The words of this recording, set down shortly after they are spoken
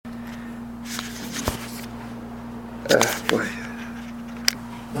Boy.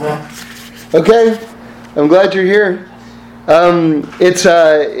 Okay, I'm glad you're here. It's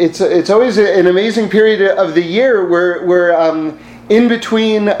always an amazing period of the year. We're in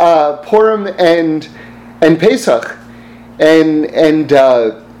between Purim and Pesach, and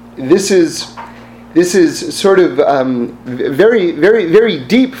this is sort of very, very, very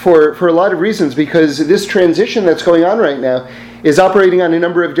deep for a lot of reasons, because this transition that's going on right now is operating on a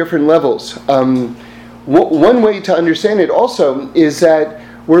number of different levels. One way to understand it also is that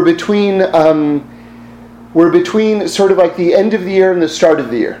we're between sort of like the end of the year and the start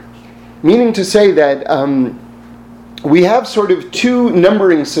of the year, meaning to say that we have sort of two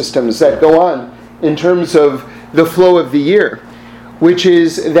numbering systems that go on in terms of the flow of the year, which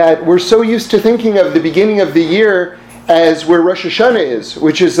is that we're so used to thinking of the beginning of the year as where Rosh Hashanah is,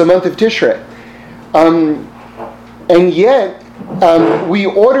 which is the month of Tishrei. And yet, we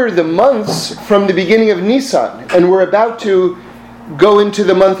order the months from the beginning of Nisan, and we're about to go into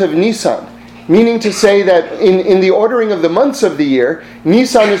the month of Nisan, meaning to say that in the ordering of the months of the year,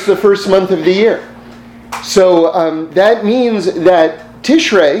 Nisan is the first month of the year. So that means that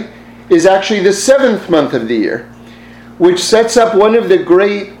Tishrei is actually the seventh month of the year, which sets up one of the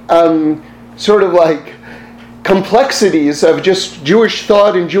great sort of like complexities of just Jewish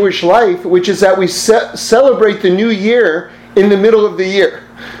thought and Jewish life, which is that we celebrate the new year in the middle of the year,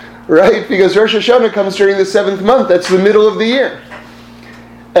 right? Because Rosh Hashanah comes during the seventh month. That's the middle of the year.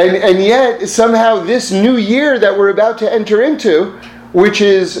 And yet, somehow this new year that we're about to enter into, which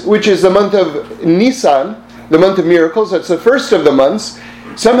is the month of Nisan, the month of miracles, that's the first of the months,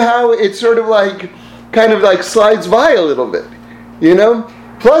 somehow it sort of like, kind of like slides by a little bit, you know?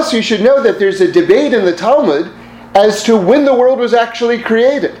 Plus, you should know that there's a debate in the Talmud as to when the world was actually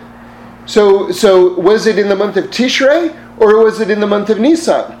created. So was it in the month of Tishrei, or was it in the month of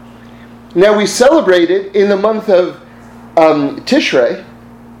Nisan? Now, we celebrate it in the month of Tishrei,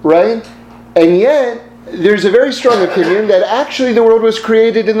 right? And yet, there's a very strong opinion that actually the world was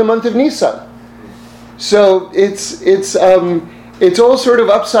created in the month of Nisan. So it's all sort of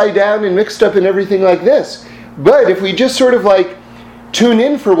upside down and mixed up and everything like this. But if we just sort of like tune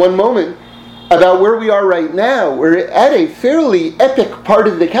in for one moment about where we are right now, we're at a fairly epic part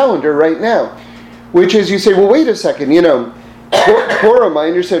of the calendar right now, which is, you say, well, wait a second, you know, Purim, I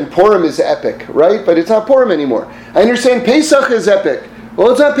understand Purim is epic, right? But it's not Purim anymore. I understand Pesach is epic. Well,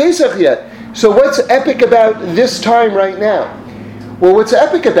 it's not Pesach yet. So what's epic about this time right now? Well, what's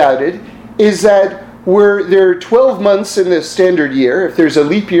epic about it is that there are 12 months in the standard year. If there's a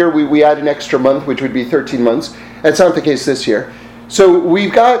leap year, we add an extra month, which would be 13 months. That's not the case this year. So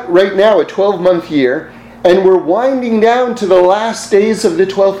we've got right now a 12-month year, and we're winding down to the last days of the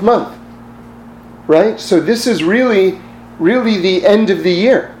 12th month, right? So this is really the end of the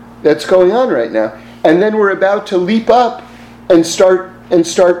year that's going on right now. And then we're about to leap up and start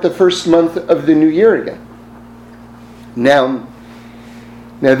the first month of the new year again. Now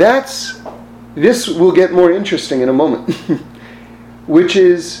this will get more interesting in a moment, which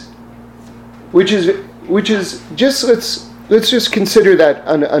is just let's just consider that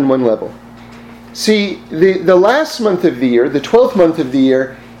on one level. See, the last month of the year, the 12th month of the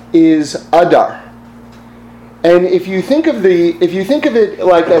year, is Adar, and if you think of it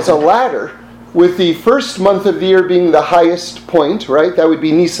like as a ladder, with the first month of the year being the highest point, right? That would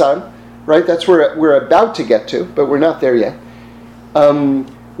be Nisan, right? That's where we're about to get to, but we're not there yet.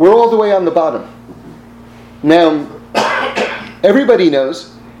 We're all the way on the bottom. Now, everybody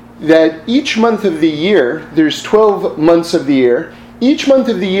knows that each month of the year, there's 12 months of the year. Each month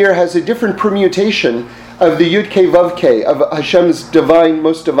of the year has a different permutation of the Yud Kei Vav Kei, of Hashem's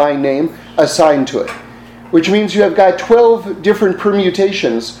most divine name, assigned to it. Which means you have got 12 different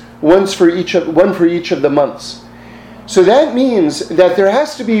permutations, one for each of the months. So that means that there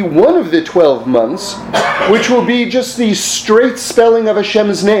has to be one of the 12 months which will be just the straight spelling of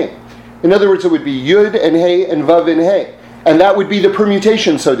Hashem's name. In other words, it would be Yud and Hey and Vav and Hey. And that would be the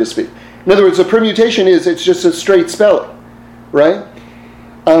permutation, so to speak. In other words, the permutation it's just a straight spelling, right?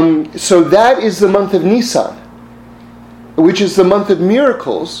 So that is the month of Nisan, which is the month of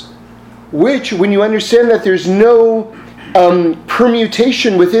miracles, which, when you understand that there's no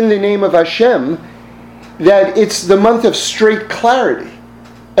permutation within the name of Hashem, that it's the month of straight clarity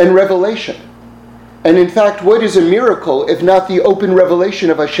and revelation. And in fact, what is a miracle if not the open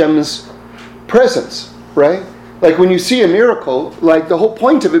revelation of Hashem's presence, right? Like when you see a miracle, like the whole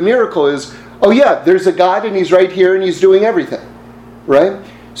point of a miracle is, oh yeah, there's a God and He's right here and He's doing everything, right?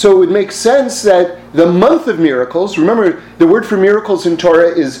 So it would make sense that the month of miracles, remember the word for miracles in Torah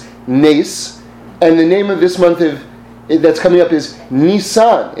is Nes, and the name of this month that's coming up is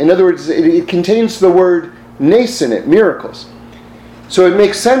Nisan. In other words, it contains the word nes in it, miracles. So it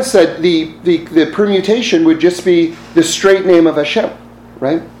makes sense that the permutation would just be the straight name of Hashem,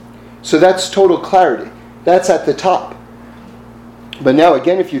 right? So that's total clarity. That's at the top. But now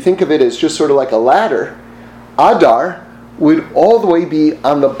again, if you think of it as just sort of like a ladder, Adar would all the way be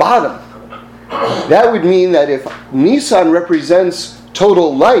on the bottom. That would mean that if Nisan represents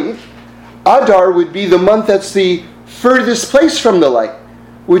total light, Adar would be the month that's the furthest place from the light,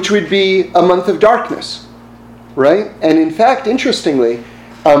 which would be a month of darkness, right? And in fact, interestingly,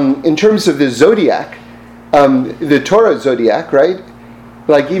 in terms of the zodiac, the Torah zodiac, right?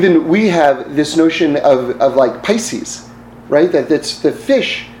 Like even we have this notion of like Pisces, right? That's the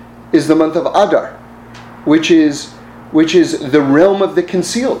fish is the month of Adar, which is the realm of the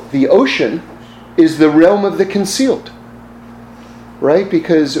concealed. The ocean is the realm of the concealed, right?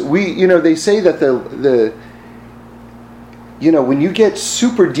 Because they say that the when you get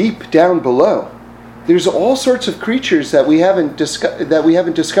super deep down below, there's all sorts of creatures that we haven't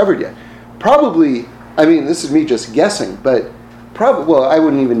discovered yet. Probably, I mean, this is me just guessing, but I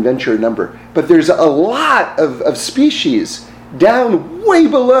wouldn't even venture a number. But there's a lot of species down way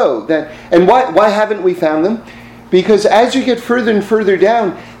below that. And why haven't we found them? Because as you get further and further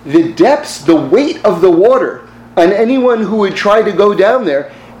down, the depths, the weight of the water on anyone who would try to go down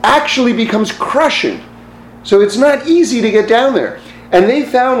there actually becomes crushing. So it's not easy to get down there. And they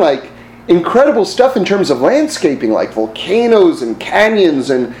found like incredible stuff in terms of landscaping, like volcanoes and canyons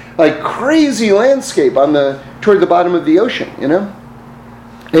and like crazy landscape toward the bottom of the ocean,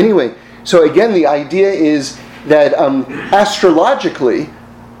 Anyway, so again, the idea is that astrologically,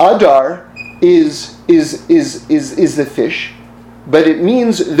 Adar is the fish, but it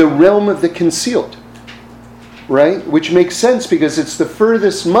means the realm of the concealed, right? Which makes sense because it's the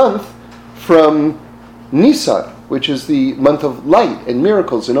furthest month from Nisan, which is the month of light and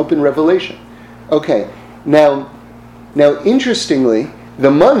miracles and open revelation. Okay, now interestingly,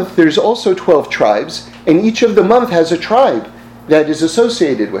 the month, there's also 12 tribes, and each of the month has a tribe that is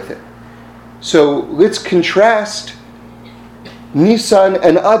associated with it. So let's contrast Nisan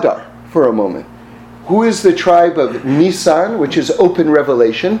and Adar for a moment. Who is the tribe of Nisan, which is open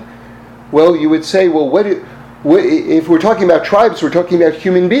revelation? Well, you would say, what if we're talking about tribes, we're talking about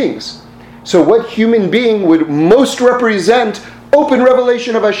human beings. So what human being would most represent open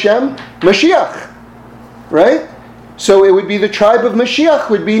revelation of Hashem? Mashiach, right? So it would be the tribe of Mashiach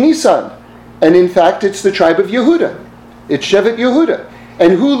would be Nisan. And in fact, it's the tribe of Yehuda. It's Shevet Yehuda.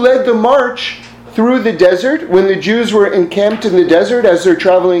 And who led the march through the desert when the Jews were encamped in the desert as they're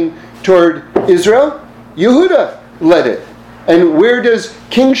traveling toward Israel? Yehuda led it. And where does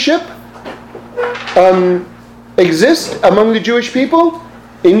kingship exist among the Jewish people?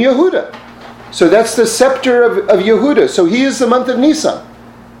 In Yehuda. So that's the scepter of Yehuda. So he is the month of Nisan.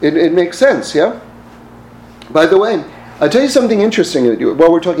 It makes sense, yeah? By the way, I'll tell you something interesting.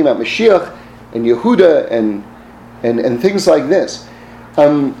 While we're talking about Mashiach and Yehuda and things like this,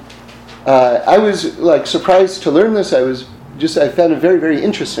 I was like surprised to learn this. I found it very, very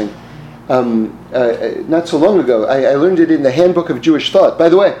interesting. Not so long ago, I learned it in the Handbook of Jewish Thought. By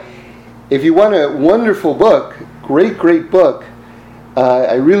the way, if you want a wonderful book, great book,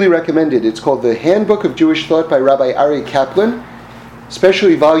 I really recommend it. It's called The Handbook of Jewish Thought by Rabbi Aryeh Kaplan,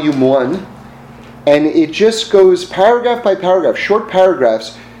 especially Volume 1. And it just goes paragraph by paragraph, short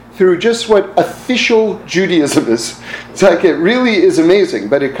paragraphs, through just what official Judaism is. It's like, it really is amazing,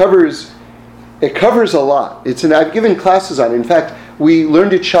 but it covers a lot. I've given classes on it. In fact, we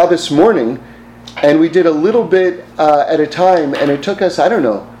learned it Shabbos morning, and we did a little bit at a time, and it took us, a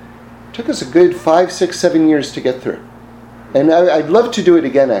good 5, 6, 7 years to get through. And I'd love to do it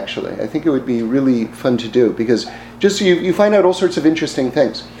again, actually. I think it would be really fun to do, because just you find out all sorts of interesting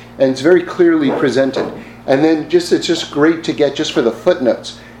things, and it's very clearly presented. And then it's just great to get just for the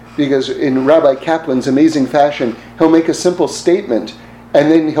footnotes, because in Rabbi Kaplan's amazing fashion, he'll make a simple statement, and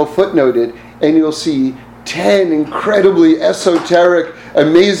then he'll footnote it, and you'll see 10 incredibly esoteric,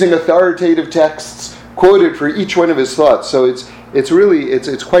 amazing authoritative texts quoted for each one of his thoughts. So it's really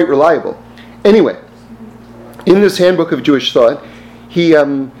quite reliable. Anyway, in this Handbook of Jewish Thought, he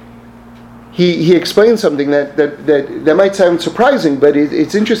explains something that might sound surprising, but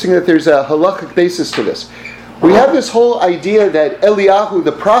it's interesting that there's a halachic basis to this. We have this whole idea that Eliyahu,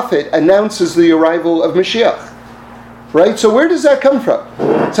 the prophet, announces the arrival of Mashiach, right? So where does that come from?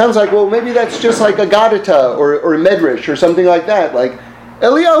 It sounds like, well, maybe that's just like a Gadata or a Medrash or something like that. Like,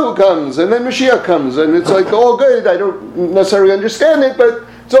 Eliyahu comes and then Mashiach comes, and it's like all good. I don't necessarily understand it, but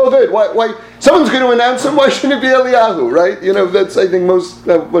it's all good. Why? Someone's going to announce him. Why shouldn't it be Eliyahu, right? That's, I think,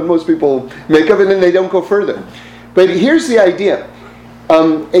 what most people make of it, and they don't go further. But here's the idea.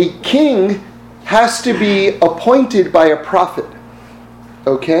 A king has to be appointed by a prophet.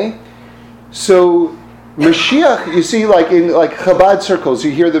 Okay? So Mashiach, you see, like in Chabad circles,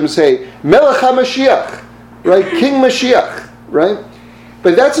 you hear them say, Melech HaMashiach, right? King Mashiach, right?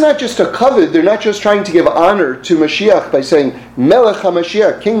 But that's not just a kavod. They're not just trying to give honor to Mashiach by saying Melech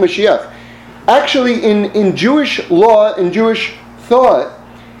HaMashiach, King Mashiach. Actually, in Jewish law, in Jewish thought,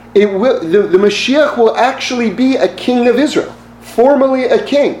 the Mashiach will actually be a king of Israel, formally a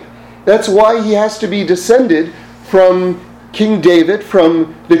king. That's why he has to be descended from King David,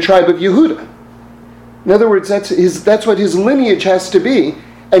 from the tribe of Yehuda. In other words, that's what his lineage has to be,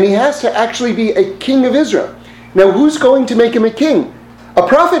 and he has to actually be a king of Israel. Now, who's going to make him a king? A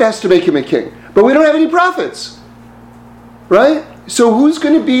prophet has to make him a king, but we don't have any prophets, right? So who's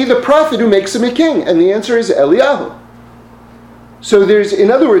going to be the prophet who makes him a king? And the answer is Eliyahu. So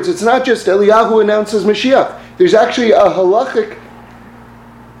in other words, it's not just Eliyahu announces Mashiach. There's actually a halachic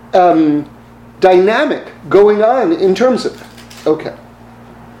dynamic going on in terms of that. Okay.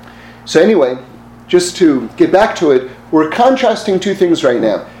 So anyway, just to get back to it, we're contrasting two things right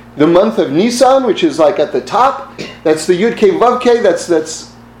now. The month of Nisan, which is like at the top, that's the Yud Kei Vav Kei,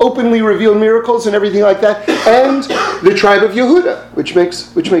 that's openly revealed miracles and everything like that, and the tribe of Yehuda, which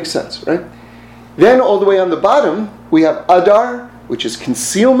makes sense, right? Then all the way on the bottom, we have Adar, which is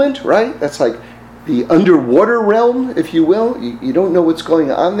concealment, right? That's like the underwater realm, if you will. You don't know what's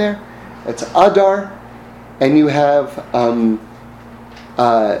going on there. That's Adar. And you have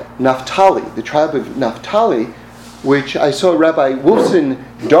Naphtali, the tribe of Naphtali, which I saw Rabbi Wolfson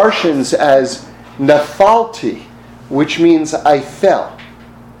darshans as Nafalti, which means I fell.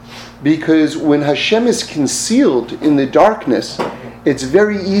 Because when Hashem is concealed in the darkness, it's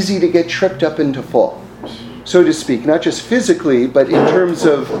very easy to get tripped up and to fall, so to speak. Not just physically, but in terms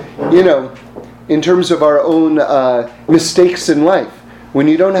of, in terms of our own mistakes in life. When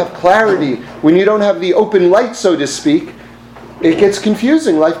you don't have clarity, when you don't have the open light, so to speak, it gets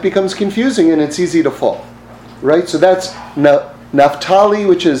confusing. Life becomes confusing and it's easy to fall. Right? So that's Naphtali,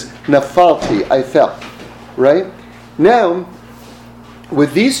 which is Nafalti, I fell. Right? Now,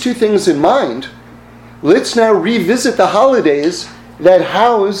 with these two things in mind, let's now revisit the holidays that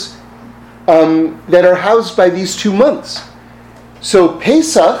are housed by these 2 months. So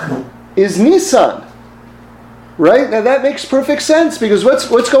Pesach is Nisan. Right? Now that makes perfect sense, because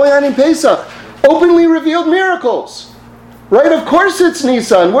what's going on in Pesach? Openly revealed miracles. Right? Of course it's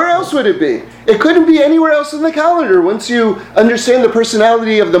Nisan. Where else would it be? It couldn't be anywhere else in the calendar once you understand the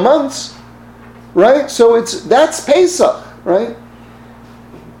personality of the months. Right? So that's Pesach. Right?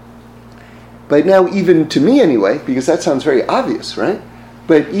 But now, even to me anyway, because that sounds very obvious, right?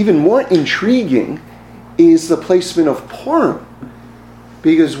 But even more intriguing is the placement of Purim.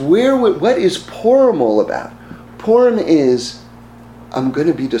 Because what is Purim all about? Purim is, I'm going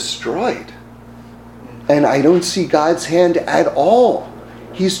to be destroyed. And I don't see God's hand at all.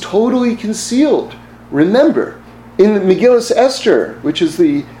 He's totally concealed. Remember, in the Megillas Esther, which is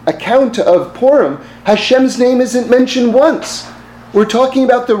the account of Purim, Hashem's name isn't mentioned once. We're talking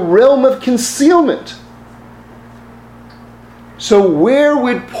about the realm of concealment. So where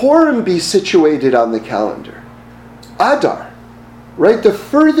would Purim be situated on the calendar? Adar, right? The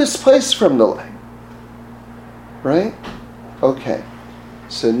furthest place from the light. Right? Okay.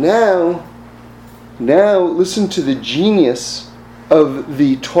 So now listen to the genius of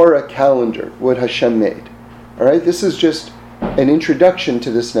the Torah calendar, what Hashem made. All right? This is just an introduction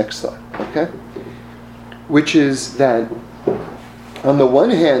to this next thought. Okay? Which is that on the one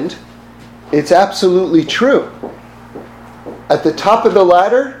hand, it's absolutely true. At the top of the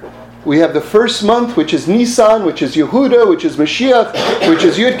ladder, we have the first month, which is Nisan, which is Yehuda, which is Mashiach, which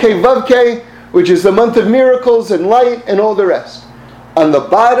is Yud Kei Vav Kei, which is the month of miracles and light and all the rest. On the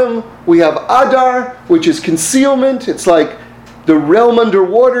bottom, we have Adar, which is concealment. It's like the realm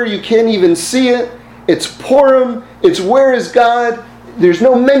underwater. You can't even see it. It's Purim. It's where is God? There's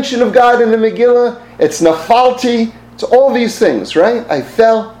no mention of God in the Megillah. It's Nafalti. It's all these things, right? I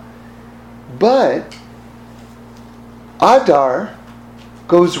fell. But Adar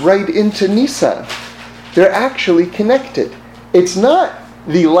goes right into Nisan. They're actually connected. It's not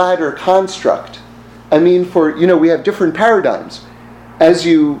the ladder construct. I mean, we have different paradigms. As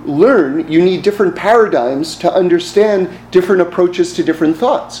you learn, you need different paradigms to understand different approaches to different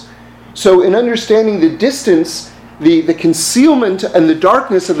thoughts. So in understanding the distance, the concealment and the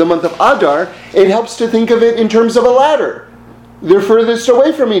darkness of the month of Adar, it helps to think of it in terms of a ladder. They're furthest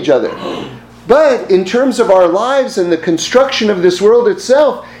away from each other. But in terms of our lives and the construction of this world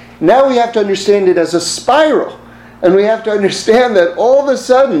itself, now we have to understand it as a spiral. And we have to understand that all of a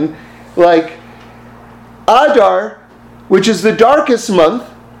sudden, like Adar, which is the darkest month,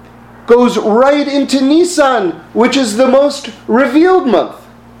 goes right into Nisan, which is the most revealed month.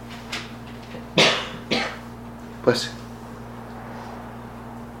 Bless you.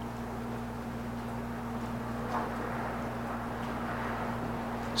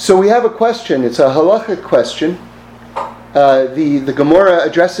 So we have a question. It's a halachic question. The Gemara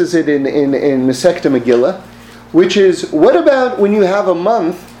addresses it in Masechta Megillah, which is, what about when you have a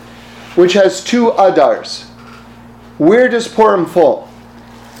month which has 2 Adars? Where does Purim fall?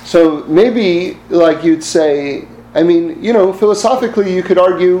 So maybe, like you'd say, philosophically you could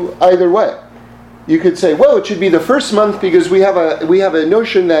argue either way. You could say, well, it should be the first month because we have a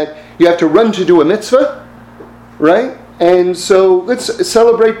notion that you have to run to do a mitzvah, right? And so let's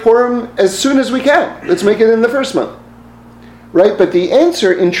celebrate Purim as soon as we can. Let's make it in the first month, right? But the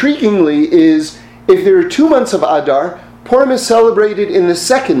answer, intriguingly, is if there are 2 months of Adar, Purim is celebrated in the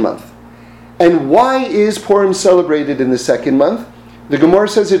second month. And why is Purim celebrated in the second month? The Gemara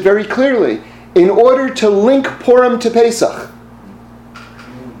says it very clearly. In order to link Purim to Pesach.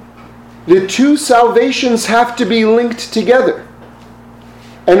 The 2 salvations have to be linked together.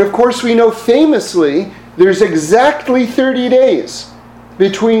 And of course we know famously there's exactly 30 days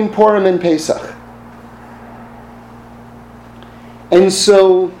between Purim and Pesach. And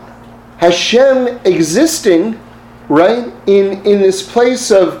so Hashem existing, right, in this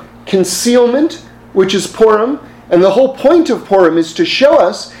place of concealment, which is Purim, and the whole point of Purim is to show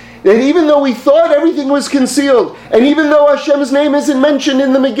us that even though we thought everything was concealed, and even though Hashem's name isn't mentioned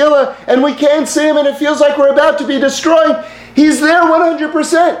in the Megillah, and we can't see Him, and it feels like we're about to be destroyed, He's there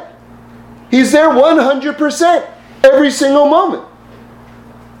 100%. He's there 100% every single moment.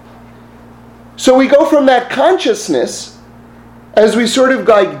 So we go from that consciousness, as we sort of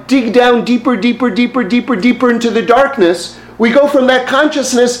like dig down deeper into the darkness, we go from that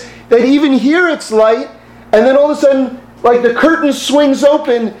consciousness that even here it's light, and then all of a sudden, like the curtain swings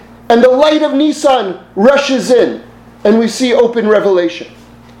open, and the light of Nisan rushes in, and we see open revelation.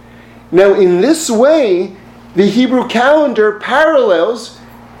 Now, in this way, the Hebrew calendar parallels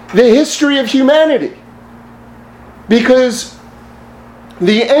the history of humanity. Because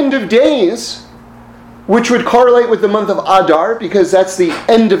the end of days, which would correlate with the month of Adar, because that's the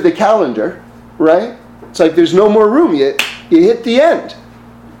end of the calendar, right? It's like there's no more room yet. You hit the end,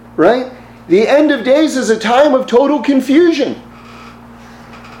 right? The end of days is a time of total confusion.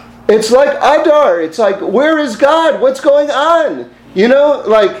 It's like Adar. It's like, where is God? What's going on?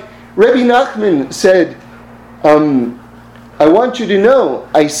 Like Rebbe Nachman said, I want you to know,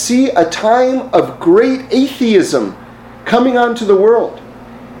 I see a time of great atheism coming onto the world.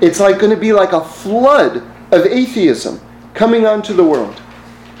 It's like going to be like a flood of atheism coming onto the world.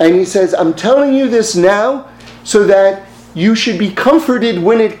 And he says, I'm telling you this now so that you should be comforted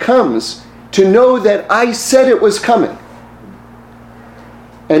when it comes, to know that I said it was coming.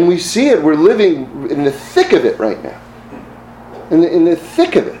 And we see it. We're living in the thick of it right now. In the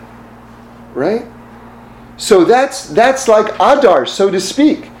thick of it. Right? So that's like Adar, so to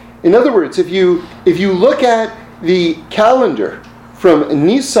speak. In other words, if you look at the calendar from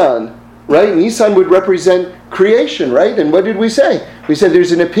Nisan, right? Nisan would represent creation, right? And what did we say? We said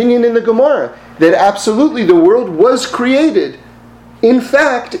there's an opinion in the Gemara that absolutely the world was created, in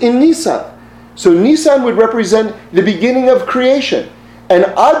fact, in Nisan. So Nisan would represent the beginning of creation. And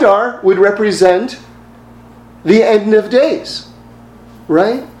Adar would represent the end of days.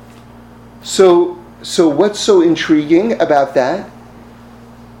 Right? So what's so intriguing about that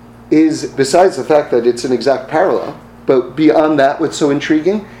is, besides the fact that it's an exact parallel, but beyond that, what's so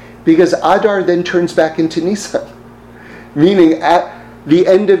intriguing? Because Adar then turns back into Nisan. Meaning at the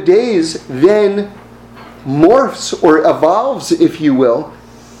end of days then morphs or evolves, if you will,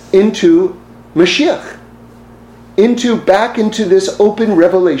 into Mashiach. Back into this open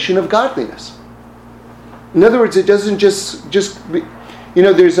revelation of godliness. In other words, it doesn't just be,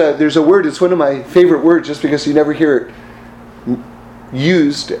 there's a word, it's one of my favorite words just because you never hear it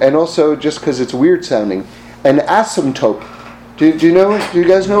used, and also just because it's weird sounding. An asymptote. Do you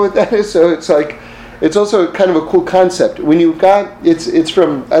guys know what that is? So it's like, it's also kind of a cool concept. When you've got, it's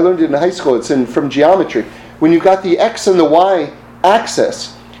from, I learned it in high school, from geometry. When you've got the X and the Y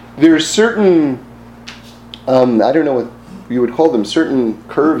axis, there's certain, I don't know what you would call them, certain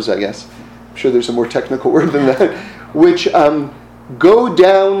curves, I guess. I'm sure there's a more technical word than that, which go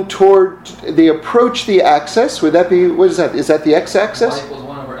down toward, they approach the axis. Would that be, what is that? Is that the x-axis? Y equals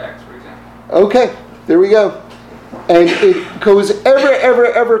 1 over x, for example. Okay, there we go. And it goes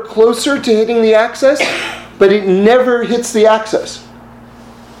ever closer to hitting the axis, but it never hits the axis.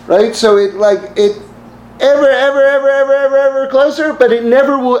 Right? So it ever closer, but it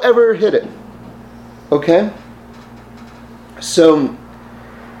never will ever hit it. Okay? So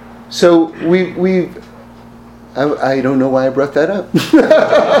So we've. I don't know why I brought that up. Because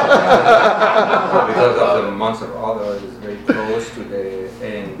of the months of Adar is very close to the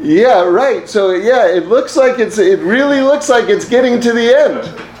end. Yeah, right. So yeah, it really looks like it's getting to the end.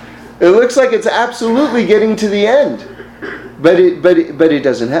 It looks like it's absolutely getting to the end, but it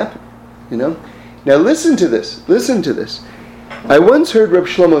doesn't happen. Now listen to this. Listen to this. I once heard Reb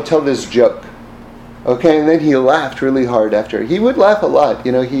Shlomo tell this joke. Okay, and then he laughed really hard after. He would laugh a lot.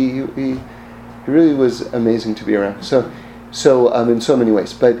 He really was amazing to be around. So in so many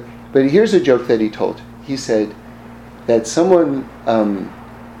ways. But here's a joke that he told. He said that someone,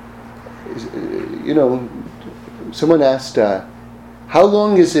 someone asked, how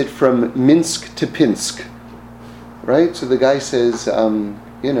long is it from Minsk to Pinsk? Right? So the guy says, 30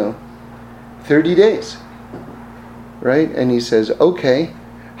 days. Right? And he says, okay,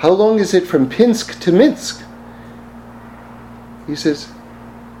 how long is it from Pinsk to Minsk? He says,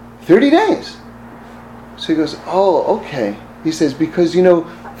 30 days. So he goes, oh, okay. He says, because,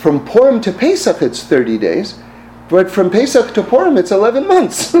 from Purim to Pesach it's 30 days, but from Pesach to Purim it's 11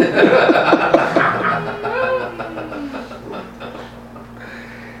 months.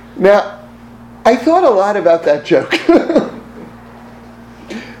 Now, I thought a lot about that joke.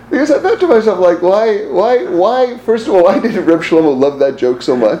 Because I thought to myself, why, first of all, why did Reb Shlomo love that joke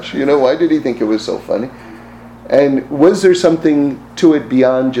so much? Why did he think it was so funny? And was there something to it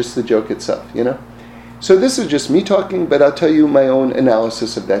beyond just the joke itself, So this is just me talking, but I'll tell you my own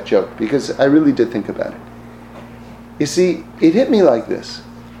analysis of that joke, because I really did think about it. You see, it hit me like this,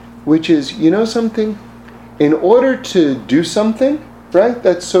 which is, something? In order to do something, right,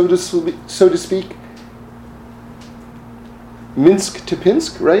 that's so to speak, Minsk to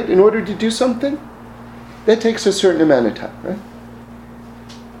Pinsk, right, in order to do something, that takes a certain amount of time, right?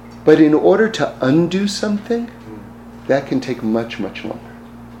 But in order to undo something, that can take much, much longer.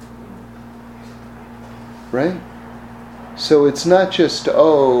 Right? So it's not just,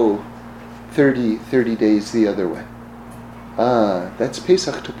 30 days the other way. That's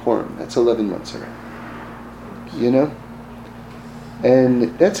Pesach to Purim. That's 11 months already.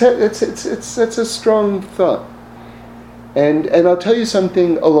 And that's a strong thought. And I'll tell you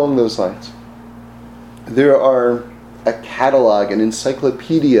something along those lines. There are a catalog, an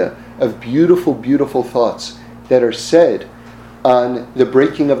encyclopedia of beautiful, beautiful thoughts that are said on the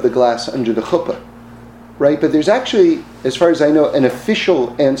breaking of the glass under the chuppah. Right? But there's actually, as far as I know, an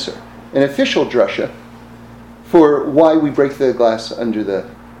official answer, an official drasha for why we break the glass under the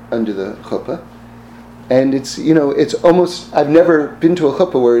chuppah. And it's, it's almost, I've never been to a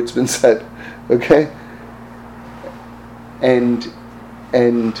chuppah where it's been said, okay? And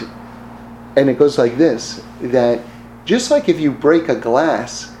it goes like this, that just like if you break a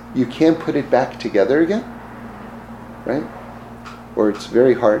glass, you can't put it back together again, right? Or it's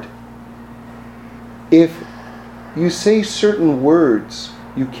very hard. If you say certain words,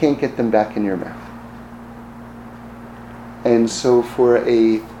 you can't get them back in your mouth. And so for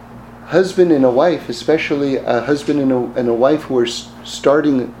a husband and a wife, especially a husband and a wife who are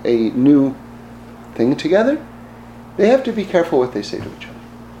starting a new thing together, they have to be careful what they say to each other.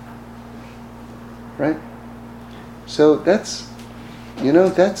 Right? So that's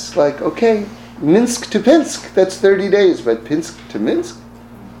like, okay, Minsk to Pinsk, that's 30 days, but Pinsk to Minsk,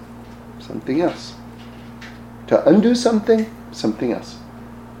 something else. To undo something, something else.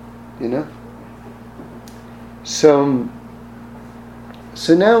 So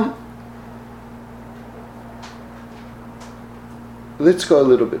now, let's go a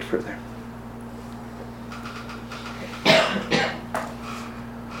little bit further.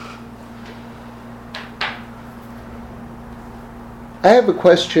 I have a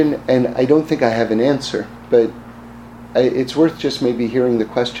question, and I don't think I have an answer, but it's worth just maybe hearing the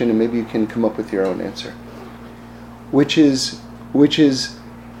question, and maybe you can come up with your own answer. Which is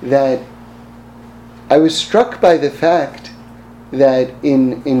that I was struck by the fact that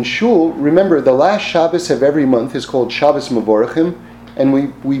in Shul, remember the last Shabbos of every month is called Shabbos Mevorachim, and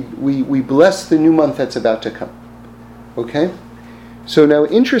we bless the new month that's about to come. Okay? So now,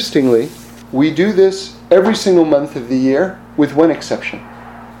 interestingly, we do this every single month of the year, with one exception.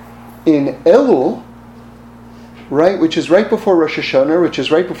 In Elul, right, which is right before Rosh Hashanah, which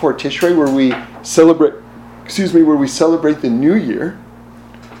is right before Tishrei, where we celebrate the new year,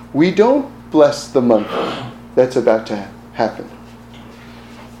 we don't bless the month that's about to happen.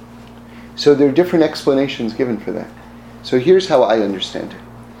 So there are different explanations given for that. So here's how I understand it.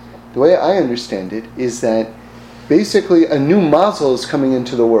 The way I understand it is that basically a new mazel is coming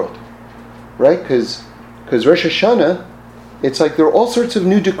into the world, right? Because Rosh Hashanah, it's like there are all sorts of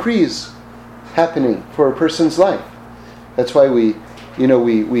new decrees happening for a person's life. That's why we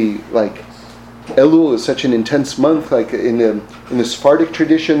we like Elul is such an intense month. Like in the Sephardic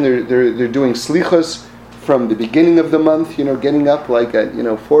tradition, they're doing slichos from the beginning of the month. Getting up like at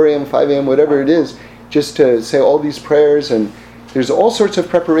 4 a.m., 5 a.m., whatever it is, just to say all these prayers. And there's all sorts of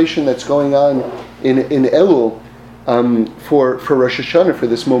preparation that's going on in Elul for Rosh Hashanah, for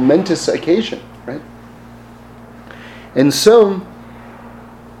this momentous occasion, right? And so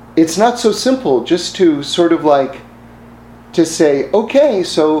it's not so simple just to sort of like to say, okay,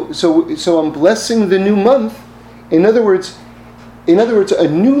 so I'm blessing the new month. In other words, a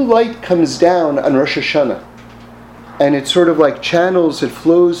new light comes down on Rosh Hashanah, and it sort of like channels, it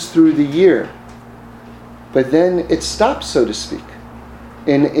flows through the year, but then it stops, so to speak,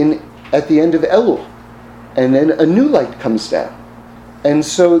 at the end of Elul, and then a new light comes down. And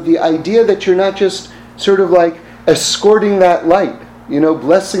so the idea that you're not just sort of like escorting that light,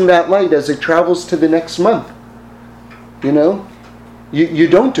 blessing that light as it travels to the next month. You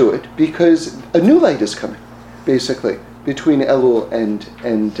don't do it because a new light is coming, basically, between Elul and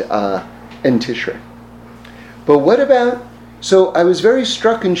Tishrei. But what about? So I was very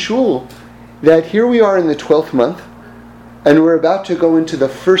struck in shul that here we are in the 12th month, and we're about to go into the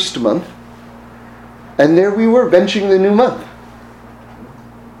first month, and there we were benching the new month.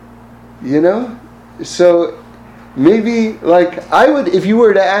 So. Maybe, like, I would, if you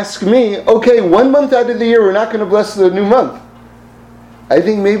were to ask me, okay, 1 month out of the year, we're not going to bless the new month. I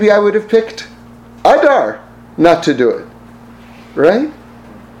think maybe I would have picked Adar not to do it. Right?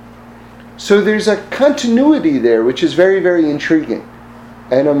 So there's a continuity there, which is very, very intriguing.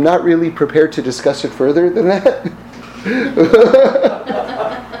 And I'm not really prepared to discuss it further than that.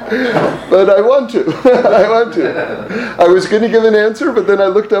 But I want to. I was going to give an answer, but then I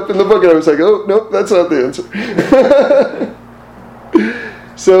looked up in the book and I was like, oh, nope, that's not the answer.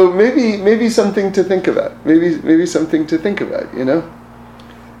 So maybe something to think about. Maybe something to think about,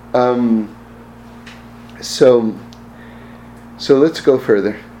 So let's go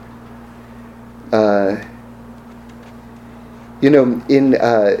further. In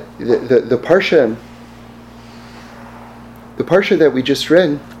the parsha, that we just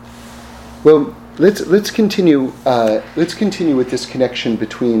read. Well, let's continue. Let's continue with this connection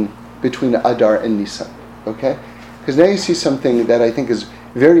between Adar and Nisan, okay? Because now you see something that I think is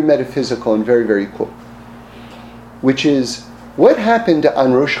very metaphysical and very, very cool, which is what happened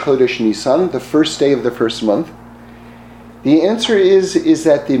on Rosh Chodesh Nisan, the first day of the first month. The answer is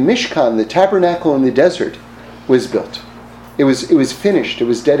that the Mishkan, the tabernacle in the desert, was built. It was finished. It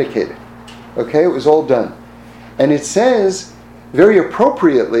was dedicated. Okay, it was all done, and it says, very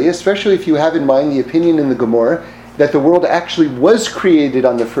appropriately, especially if you have in mind the opinion in the Gemara that the world actually was created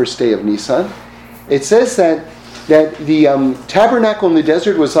on the first day of Nisan. It says that the tabernacle in the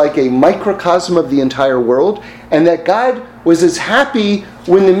desert was like a microcosm of the entire world, and that God was as happy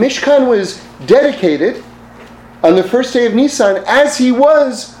when the Mishkan was dedicated on the first day of Nisan as He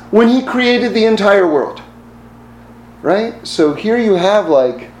was when He created the entire world. Right? So here you have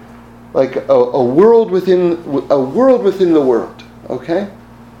like a world within the world. Okay?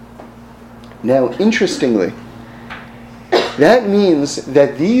 Now, interestingly, that means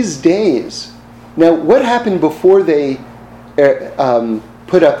that these days. Now, what happened before they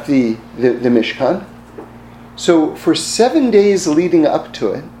put up the Mishkan? So, for 7 days leading up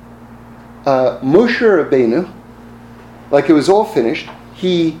to it, Moshe Rabbeinu, like it was all finished,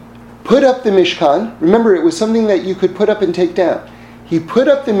 he put up the Mishkan. Remember, it was something that you could put up and take down. He put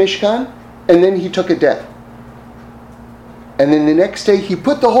up the Mishkan, and then he took it down. And then the next day, he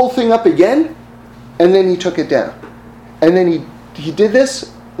put the whole thing up again, and then he took it down. And then he did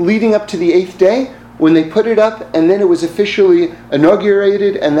this leading up to the 8th day, when they put it up, and then it was officially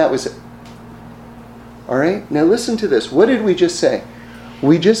inaugurated, and that was it. All right? Now listen to this. What did we just say?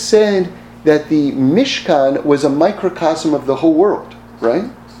 We just said that the Mishkan was a microcosm of the whole world,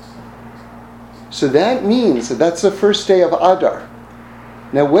 right? So that means that that's the first day of Adar.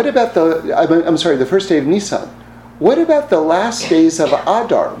 Now what about the first day of Nisan. What about the last days of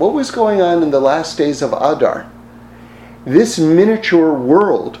Adar? What was going on in the last days of Adar? This miniature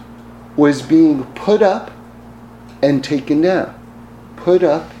world was being put up and taken down. Put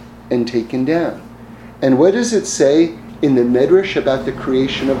up and taken down. And what does it say in the Medrash about the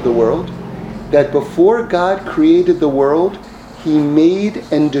creation of the world? That before God created the world, He made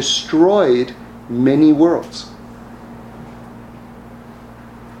and destroyed many worlds.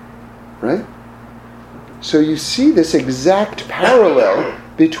 Right? So you see this exact parallel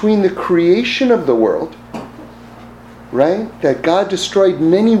between the creation of the world, right? That God destroyed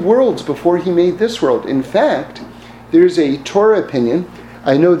many worlds before He made this world. In fact, there's a Torah opinion.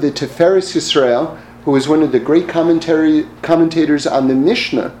 I know the Tiferes Yisrael who was one of the great commentators on the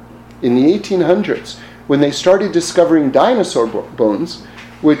Mishnah in the 1800s, when they started discovering dinosaur bones,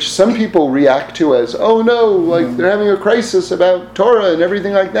 which some people react to as, oh no, like they're having a crisis about Torah and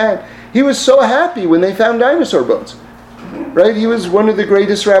everything like that. He was so happy when they found dinosaur bones. Right? He was one of the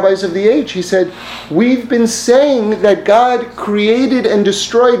greatest rabbis of the age. He said, we've been saying that God created and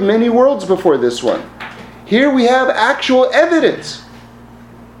destroyed many worlds before this one. Here we have actual evidence.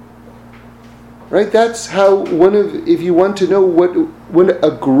 Right? That's how if you want to know when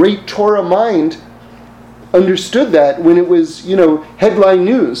a great Torah mind understood that, when it was, headline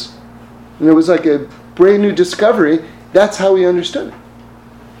news, and it was like a brand new discovery, that's how he understood it.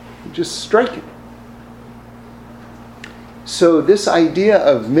 Just striking. So this idea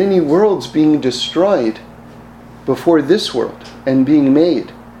of many worlds being destroyed before this world and being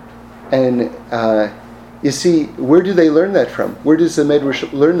made, and you see, where do they learn that from? Where does the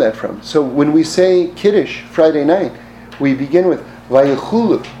Medrash learn that from? So when we say Kiddush Friday night, we begin with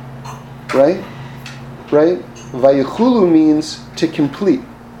Vayichulu, right? Right? Vayichulu means to complete,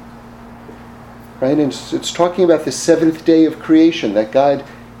 right? And it's talking about the seventh day of creation, that God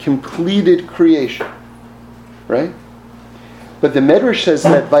completed creation, right? But the Medrash says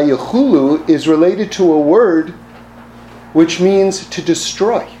that Vayichulu is related to a word which means to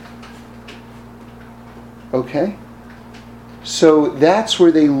destroy. Okay? So that's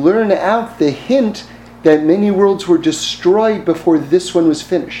where they learn out the hint that many worlds were destroyed before this one was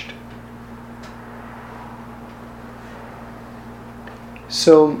finished.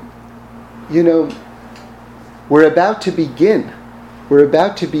 So, we're about to begin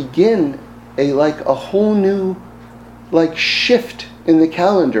a whole new shift in the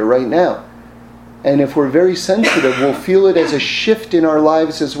calendar right now. And if we're very sensitive, we'll feel it as a shift in our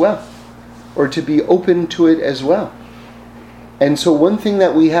lives as well, or to be open to it as well. And so one thing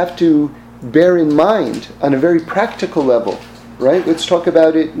that we have to bear in mind on a very practical level, right? Let's talk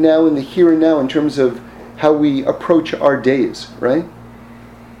about it now in the here and now in terms of how we approach our days, right?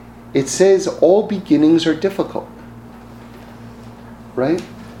 It says all beginnings are difficult, right?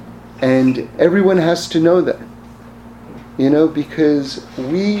 And everyone has to know that. Because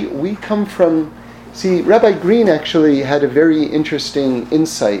we come from... See, Rabbi Green actually had a very interesting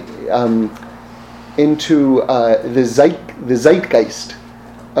insight into the zeitgeist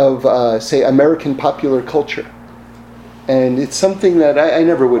of, say, American popular culture. And it's something that I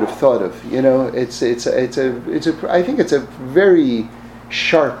never would have thought of. I think it's a very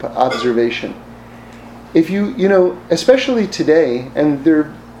sharp observation. If especially today, and there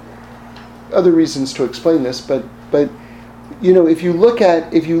are other reasons to explain this, but if you look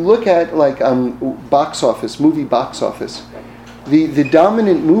at like box office, movie box office, the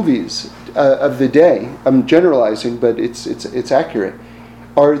dominant movies of the day, I'm generalizing, but it's accurate,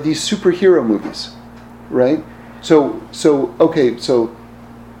 are these superhero movies, right? So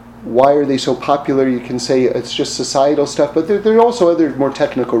why are they so popular? You can say it's just societal stuff, but there are also other more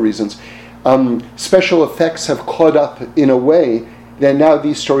technical reasons. Special effects have caught up in a way that now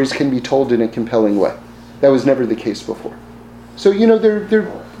these stories can be told in a compelling way. That was never the case before. So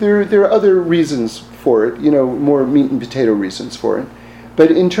there are other reasons for it, more meat and potato reasons for it.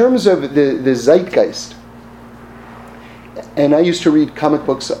 But in terms of the zeitgeist, and I used to read comic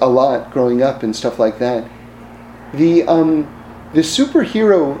books a lot growing up and stuff like that. The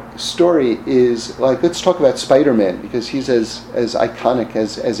superhero story is like, let's talk about Spider-Man, because he's as iconic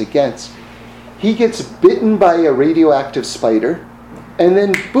as it gets. He gets bitten by a radioactive spider, and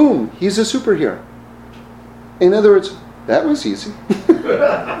then boom, he's a superhero. In other words, that was easy.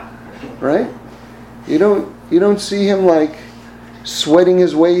 Right? You don't see him like sweating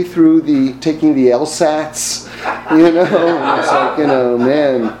his way through taking the LSATs, It's like,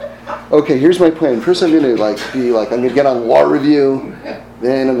 man, okay, here's my plan. First I'm going to I'm going to get on law review,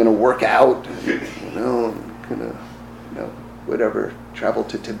 then I'm going to work out, I'm going to, whatever, travel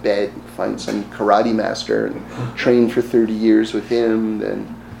to Tibet, find some karate master and train for 30 years with him,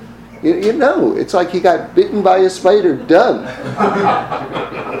 then it's like he got bitten by a spider, done.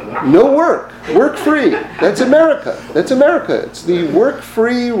 No work free. That's America. It's the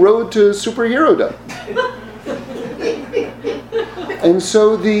work-free road to superhero-dom. And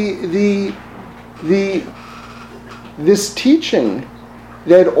so this teaching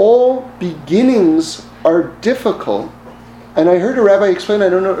that all beginnings are difficult, and I heard a rabbi explain, I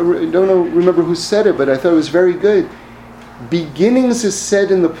don't remember who said it, but I thought it was very good. Beginnings is said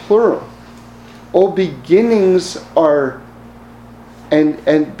in the plural. All beginnings are,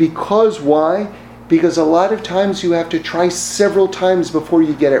 and because why? Because a lot of times you have to try several times before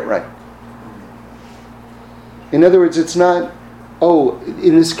you get it right. In other words, it's not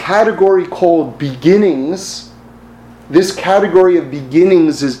in this category called beginnings, this category of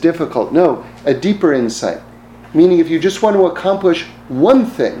beginnings is difficult. No, a deeper insight. Meaning if you just want to accomplish one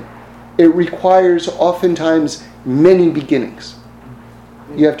thing, it requires oftentimes many beginnings.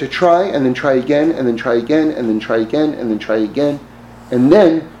 You have to try and then try again and then try again and then try again and then try again. And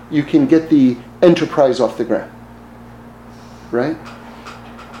then you can get the enterprise off the ground. Right?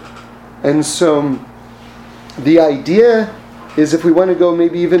 And so the idea is, if we want to go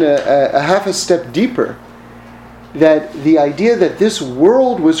maybe even a half a step deeper, that the idea that this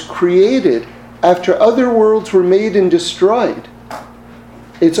world was created after other worlds were made and destroyed,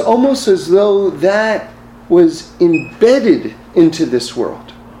 it's almost as though that was embedded into this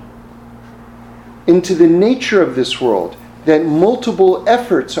world, into the nature of this world, that multiple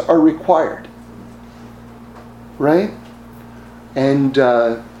efforts are required. Right? And,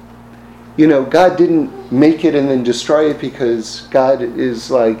 God didn't make it and then destroy it because God is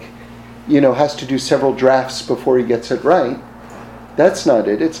has to do several drafts before he gets it right. That's not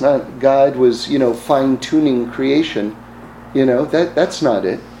it. It's not God was, fine-tuning creation. That's not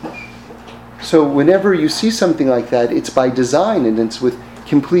it. So whenever you see something like that, it's by design and it's with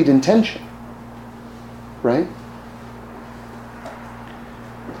complete intention. Right?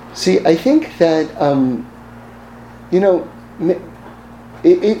 See, I think that,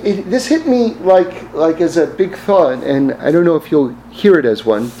 this hit me like as a big thought, and I don't know if you'll hear it as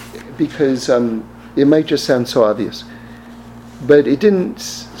one, because it might just sound so obvious. But it didn't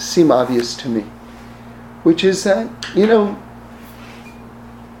seem obvious to me. Which is that,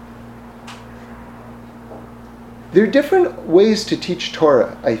 there are different ways to teach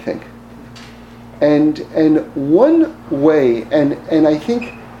Torah, I think. And one way, and I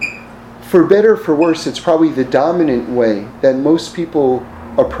think for better or for worse, it's probably the dominant way that most people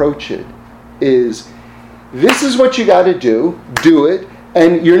approach it, is this is what you got to do it,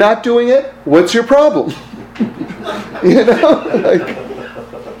 and you're not doing it, what's your problem?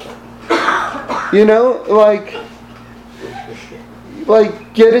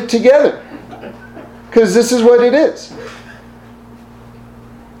 Get it together, because this is what it is.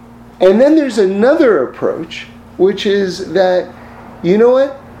 And then there's another approach, which is that,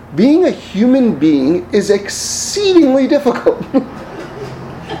 being a human being is exceedingly difficult.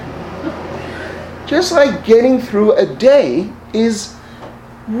 Just like getting through a day is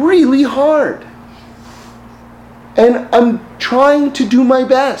really hard. And I'm trying to do my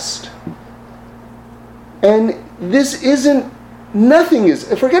best. And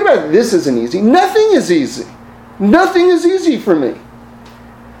forget about this isn't easy. Nothing is easy. Nothing is easy for me.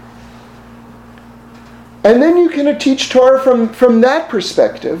 And then you can teach Torah from that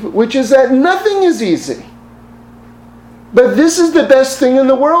perspective, which is that nothing is easy. But this is the best thing in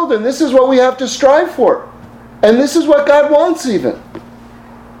the world, and this is what we have to strive for. And this is what God wants even.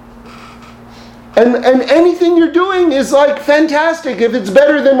 And anything you're doing is fantastic if it's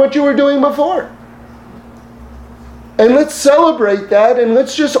better than what you were doing before. And let's celebrate that, and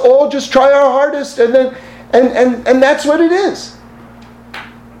let's just all try our hardest, and then and that's what it is.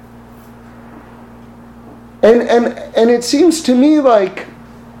 And it seems to me like,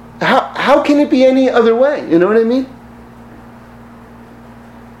 how can it be any other way? You know what I mean?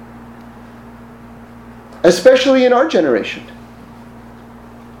 Especially in our generation.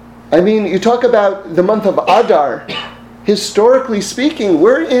 I mean, you talk about the month of Adar. Historically speaking,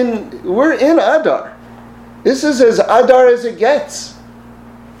 we're in Adar. This is as Adar as it gets.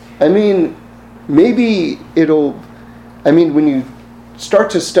 I mean, maybe when you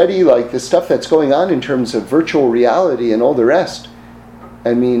start to study the stuff that's going on in terms of virtual reality and all the rest,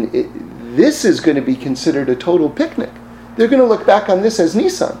 this is going to be considered a total picnic. They're going to look back on this as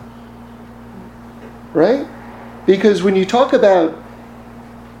Nissan. Right? Because when you talk about,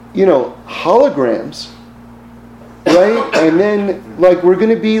 holograms, right? And then, we're going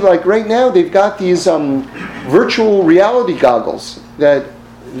to be, right now, they've got these virtual reality goggles that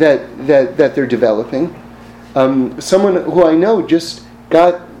they're developing. Someone who I know just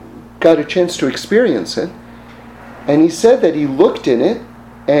got a chance to experience it, and he said that he looked in it,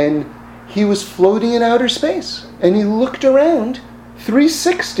 and he was floating in outer space. And he looked around,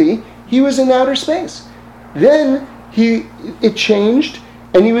 360, he was in outer space. Then it changed,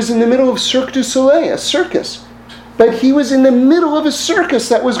 and he was in the middle of Cirque du Soleil, a circus. But he was in the middle of a circus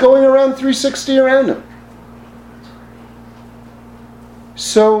that was going around 360 around him.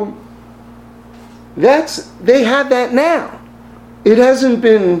 So they have that now. It hasn't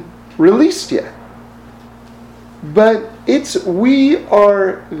been released yet. But we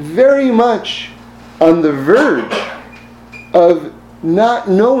are very much on the verge of not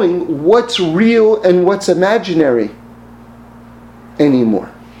knowing what's real and what's imaginary. anymore.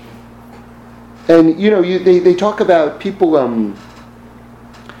 And they talk about people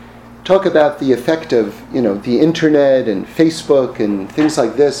talk about the effect of the internet and Facebook and things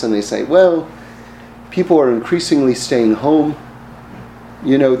like this, and they say, well, people are increasingly staying home.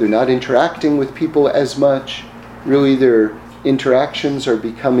 They're not interacting with people as much. Really, their interactions are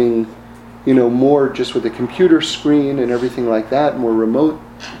becoming more just with a computer screen and everything like that, more remote.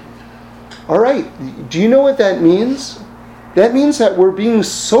 All right, do you know what that means? That means that we're being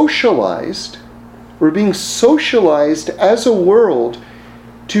socialized. We're being socialized as a world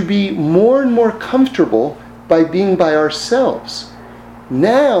to be more and more comfortable by being by ourselves.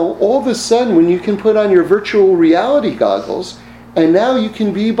 Now, all of a sudden, when you can put on your virtual reality goggles, and now you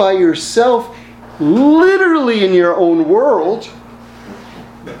can be by yourself, literally in your own world.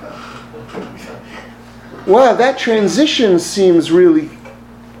 Wow, that transition seems really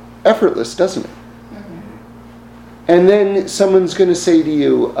effortless, doesn't it? And then someone's going to say to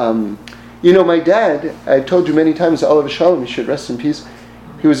you, my dad, I've told you many times, Olav Shalom, he should rest in peace.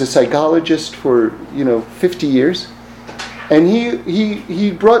 He was a psychologist for, 50 years. And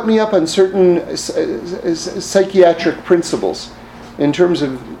he brought me up on certain psychiatric principles in terms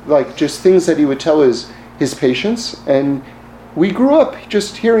of just things that he would tell his patients. And we grew up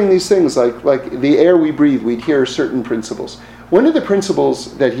just hearing these things, like the air we breathe, we'd hear certain principles. One of the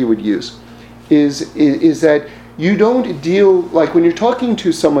principles that he would use is that you don't deal, like when you're talking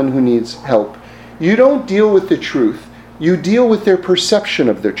to someone who needs help, you don't deal with the truth, you deal with their perception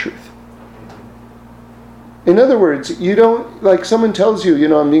of the truth. In other words, you don't, like someone tells you,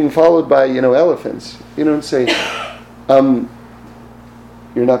 I'm being followed by, elephants. You don't say,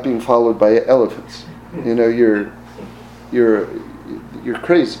 you're not being followed by elephants. You're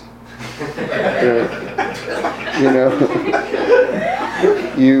crazy.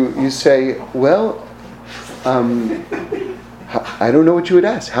 You say, well, I don't know what you would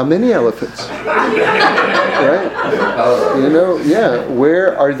ask. How many elephants? Right?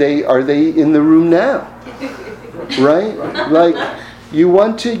 Where are they? Are they in the room now? Right? Like, you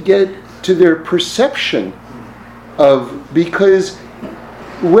want to get to their perception because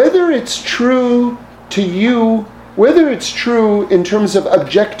whether it's true to you, whether it's true in terms of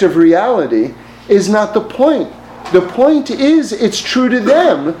objective reality, is not the point. The point is it's true to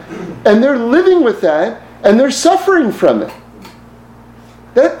them, and they're living with that, and they're suffering from it.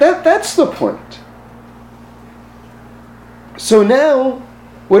 That's the point. So now,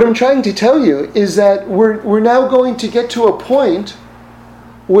 what I'm trying to tell you is that we're now going to get to a point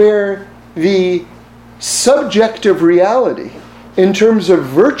where the subjective reality, in terms of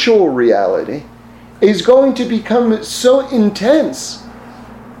virtual reality, is going to become so intense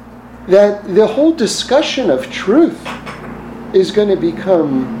that the whole discussion of truth is going to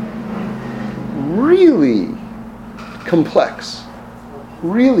become really complex.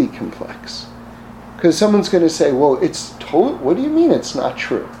 Really complex. Because someone's going to say, well, what do you mean it's not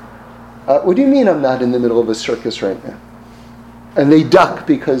true? What do you mean I'm not in the middle of a circus right now? And they duck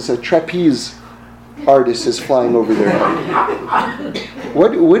because a trapeze artist is flying over their head.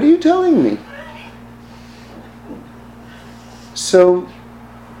 What are you telling me? So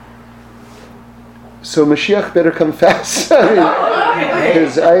Mashiach better come fast.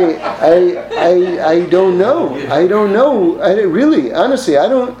 Because I don't know. I don't know. Really, honestly, I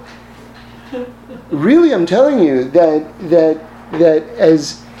don't. Really, I'm telling you that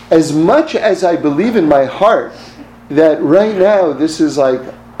as much as I believe in my heart that right now this is like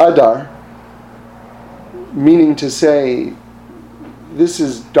Adar, meaning to say this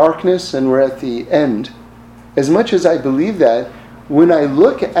is darkness and we're at the end. As much as I believe that, when I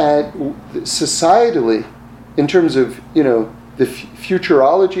look at societally, in terms of the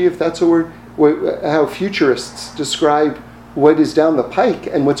futurology, if that's a word, how futurists describe what is down the pike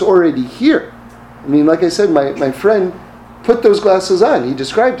and what's already here. I mean, like I said, my friend put those glasses on. He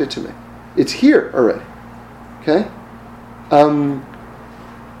described it to me. It's here already. Okay?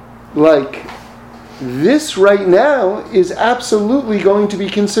 Like, this right now is absolutely going to be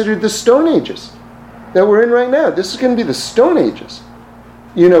considered the Stone Ages that we're in right now. This is going to be the Stone Ages,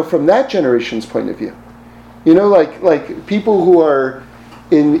 from that generation's point of view. Like people who are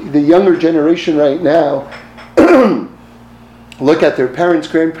in the younger generation right now look at their parents,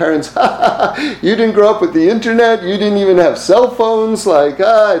 grandparents, you didn't grow up with the internet, you didn't even have cell phones,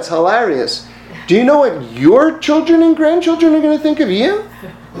 it's hilarious. Do you know what your children and grandchildren are going to think of you?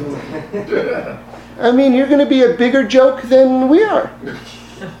 I mean, you're going to be a bigger joke than we are.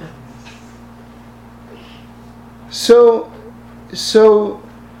 So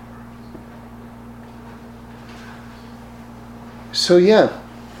yeah,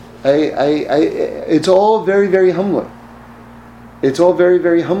 I it's all very, very humbling. It's all very,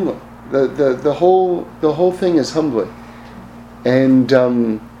 very humbling. The whole thing is humbling. And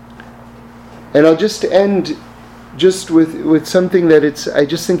I'll just end just with something that I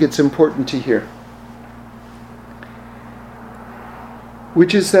just think it's important to hear.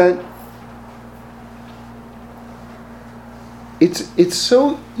 Which is that it's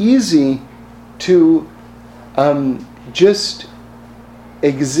so easy to just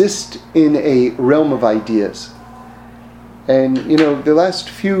exist in a realm of ideas. And, the last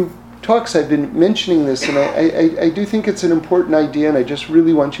few talks I've been mentioning this, and I do think it's an important idea, and I just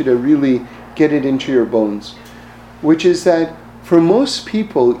really want you to really get it into your bones. Which is that for most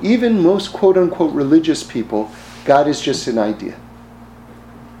people, even most quote-unquote religious people, God is just an idea.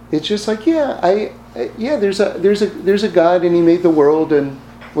 It's just like, there's a God, and He made the world and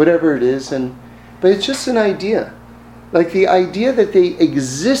whatever it is, but it's just an idea. Like the idea that they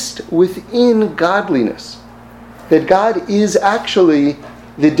exist within godliness, that God is actually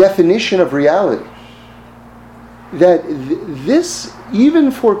the definition of reality. That this,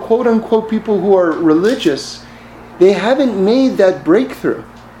 even for quote-unquote people who are religious, they haven't made that breakthrough.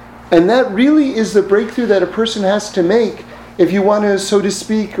 And that really is the breakthrough that a person has to make if you want to, so to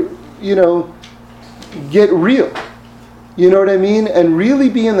speak, get real. You know what I mean? And really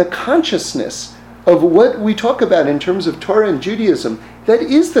be in the consciousness of what we talk about in terms of Torah and Judaism. That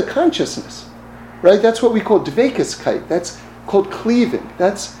is the consciousness. Right? That's what we call dveikuskite. That's called cleaving.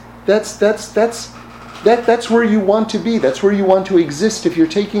 That's where you want to be. That's where you want to exist if you're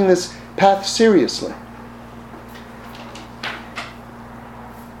taking this path seriously.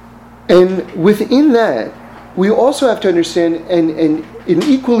 And within that, we also have to understand an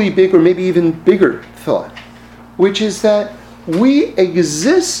equally big or maybe even bigger thought, which is that we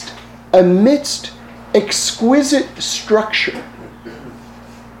exist amidst exquisite structure.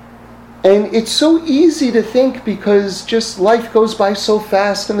 And it's so easy to think, because just life goes by so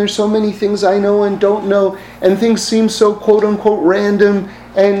fast and there's so many things I know and don't know, and things seem so quote-unquote random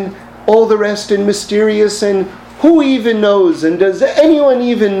and all the rest and mysterious, and who even knows, and does anyone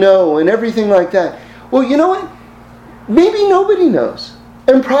even know, and everything like that. Well, you know what? Maybe nobody knows,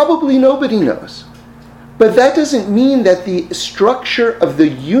 and probably nobody knows. But that doesn't mean that the structure of the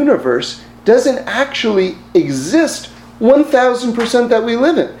universe doesn't actually exist 1,000% that we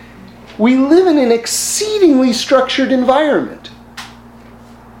live in. We live in an exceedingly structured environment.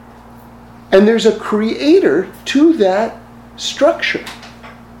 And there's a creator to that structure.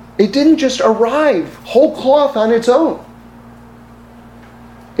 It didn't just arrive whole cloth on its own.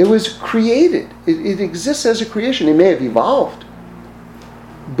 It was created. It exists as a creation. It may have evolved,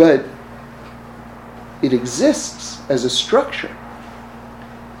 but it exists as a structure.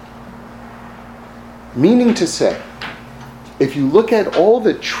 Meaning to say, if you look at all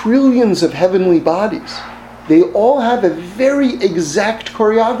the trillions of heavenly bodies, they all have a very exact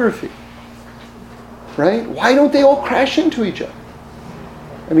choreography. Right? Why don't they all crash into each other?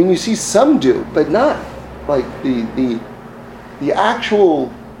 I mean, you see some do, but not. Like the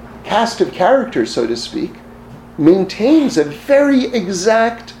actual cast of characters, so to speak, maintains a very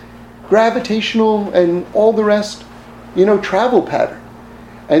exact gravitational and all the rest, travel pattern.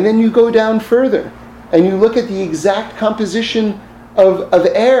 And then you go down further and you look at the exact composition of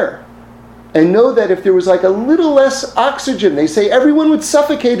air and know that if there was like a little less oxygen, they say everyone would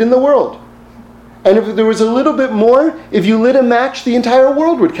suffocate in the world. And if there was a little bit more, if you lit a match, the entire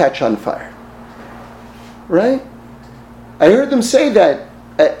world would catch on fire. Right? I heard them say that,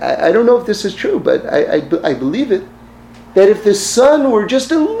 I don't know if this is true, but I believe it, that if the sun were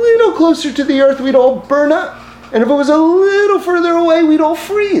just a little closer to the earth, we'd all burn up. And if it was a little further away, we'd all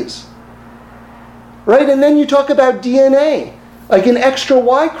freeze. Right? And then you talk about DNA, like an extra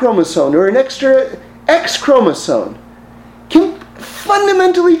Y chromosome or an extra X chromosome.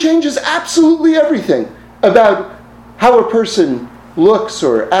 Fundamentally changes absolutely everything about how a person looks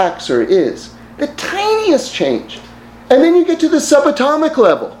or acts or is. The tiniest change. And then you get to the subatomic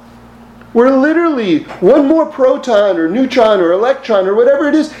level, where literally one more proton or neutron or electron or whatever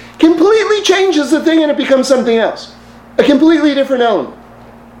it is completely changes the thing and it becomes something else. A completely different element.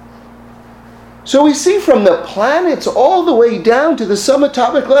 So we see from the planets all the way down to the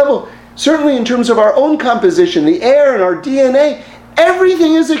subatomic level, certainly in terms of our own composition, the air and our DNA,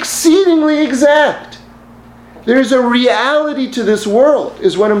 everything is exceedingly exact. There's a reality to this world,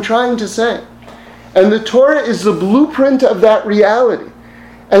 is what I'm trying to say. And the Torah is the blueprint of that reality.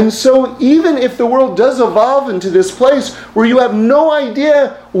 And so even if the world does evolve into this place where you have no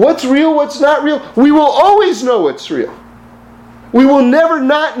idea what's real, what's not real, we will always know what's real. We will never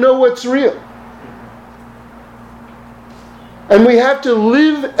not know what's real. And we have to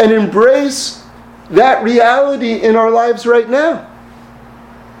live and embrace that reality in our lives right now.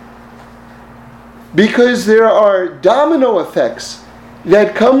 because there are domino effects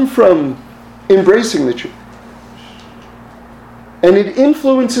that come from embracing the truth. And it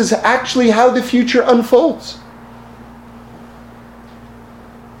influences actually how the future unfolds.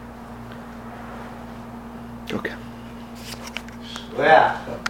 Okay. Yeah.